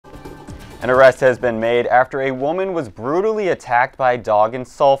An arrest has been made after a woman was brutally attacked by a dog in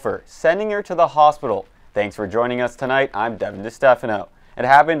Sulphur, sending her to the hospital. Thanks for joining us tonight. I'm Devin DeStefano. It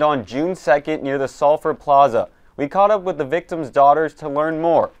happened on June 2nd near the Sulphur Plaza. We caught up with the victim's daughters to learn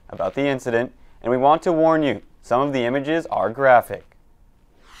more about the incident, and we want to warn you, some of the images are graphic.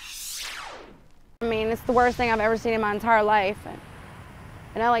 I mean, it's the worst thing I've ever seen in my entire life.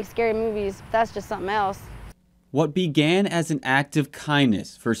 And I like scary movies, but that's just something else. What began as an act of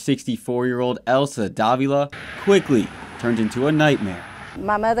kindness for 64-year-old Elsa Davila quickly turned into a nightmare.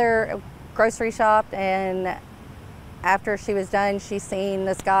 My mother grocery shopped, and after she was done, she seen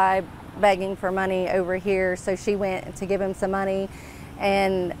this guy begging for money over here, so she went to give him some money.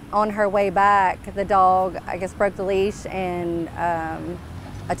 And on her way back, the dog, I guess, broke the leash and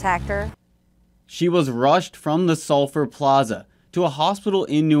attacked her. She was rushed from the Sulphur Plaza to a hospital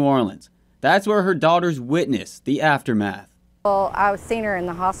in New Orleans. That's where her daughters witnessed the aftermath. Well, I was seeing her in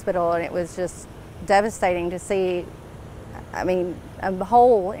the hospital, and it was just devastating to see, I mean, a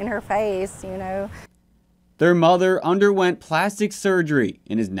hole in her face, you know. Their mother underwent plastic surgery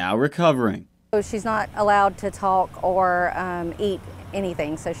and is now recovering. So she's not allowed to talk or eat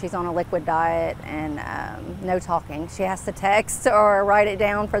anything, so she's on a liquid diet and no talking. She has to text or write it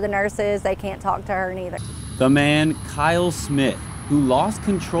down for the nurses. They can't talk to her neither. The man, Kyle Smith, who lost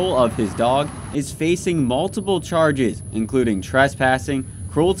control of his dog, is facing multiple charges, including trespassing,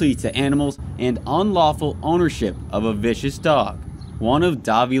 cruelty to animals, and unlawful ownership of a vicious dog. One of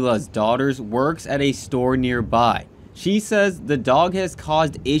Davila's daughters works at a store nearby. She says the dog has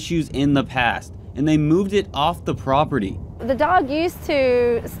caused issues in the past, and they moved it off the property. The dog used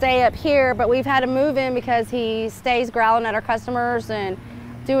to stay up here, but we've had to move him because he stays growling at our customers and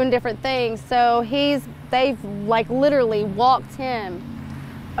doing different things. So they've like literally walked him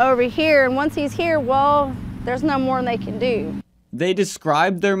over here, and once he's here, well, there's no more they can do. They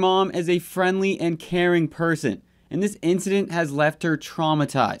described their mom as a friendly and caring person, and this incident has left her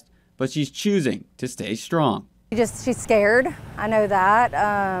traumatized, but she's choosing to stay strong. She's scared, I know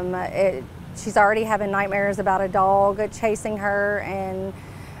that. She's already having nightmares about a dog chasing her, and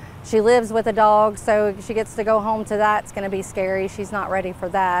she lives with a dog, so she gets to go home to that. It's going to be scary. She's not ready for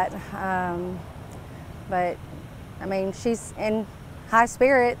that. But, I mean, she's in high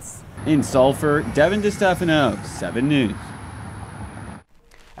spirits. In Sulphur, Devin DeStefano, 7 News.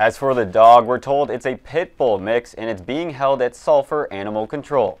 As for the dog, we're told it's a pit bull mix and it's being held at Sulphur Animal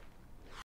Control.